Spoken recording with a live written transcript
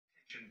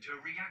to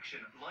a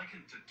reaction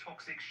likened to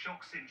toxic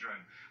shock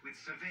syndrome, with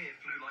severe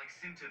flu-like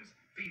symptoms,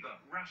 fever,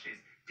 rashes,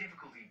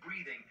 difficulty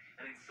breathing,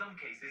 and in some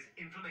cases,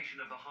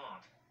 inflammation of the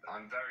heart.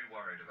 I'm very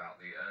worried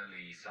about the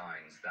early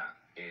signs that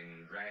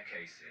in rare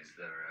cases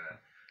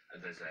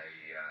there's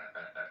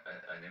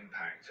an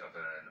impact of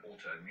an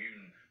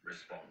autoimmune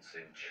response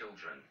in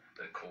children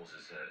that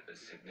causes a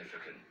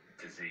significant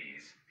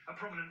disease. A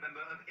prominent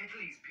member of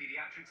Italy's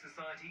Paediatric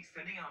Society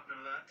sending out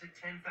an alert to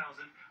 10,000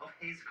 of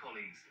his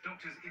colleagues.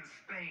 Doctors in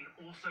Spain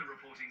also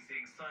reporting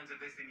seeing signs of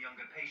this in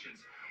younger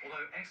patients,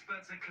 although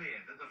experts are clear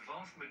that the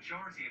vast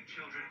majority of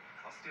children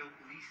are still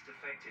least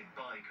affected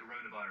by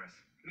coronavirus.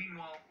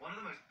 Meanwhile, one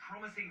of the most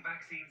promising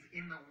vaccines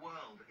in the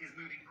world is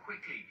moving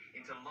quickly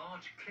into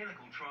large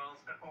clinical trials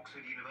at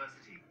Oxford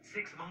University.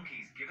 6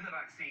 monkeys given the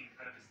vaccine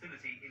at a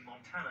facility in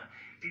Montana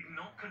did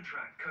not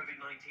contract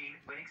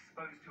COVID-19 when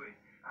exposed to it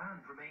and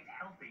remained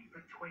healthy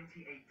for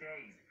 28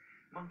 days.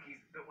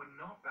 Monkeys that were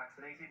not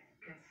vaccinated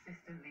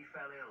consistently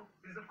fell ill.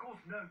 There's of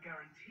course no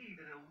guarantee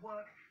that it'll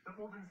work, but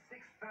more than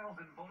 6,000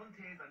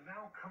 volunteers are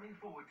now coming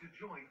forward to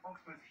join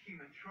Oxford's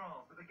human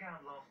trials that began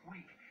last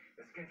week.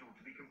 They're scheduled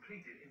to be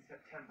completed in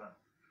September.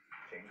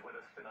 James with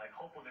us tonight.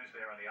 Hopeful news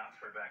there on the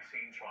Oxford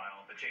vaccine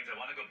trial. But James, I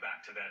want to go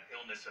back to that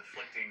illness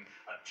afflicting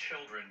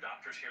children.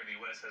 Doctors here in the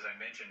U.S., as I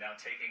mentioned, now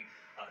taking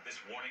this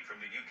warning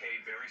from the UK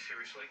very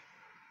seriously.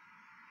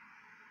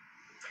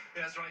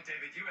 Yeah, that's right,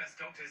 David. US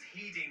doctors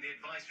heeding the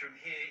advice from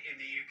here in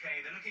the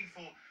UK. They're looking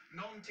for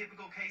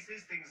non-typical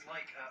cases, things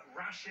like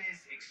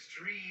rashes,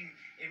 extreme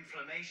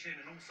inflammation,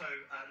 and also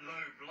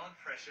low blood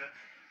pressure.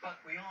 But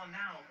we are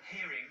now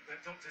hearing that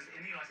doctors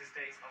in the United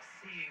States are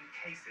seeing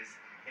cases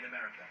in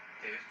America.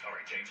 David, all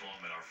right, James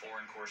Longman, our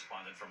foreign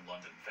correspondent from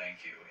London,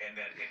 thank you. And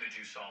that image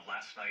you saw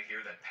last night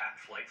here, that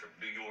packed flight from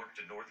New York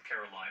to North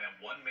Carolina,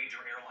 one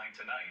major airline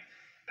tonight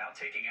now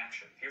taking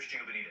action. Here's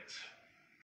Gio Benitez.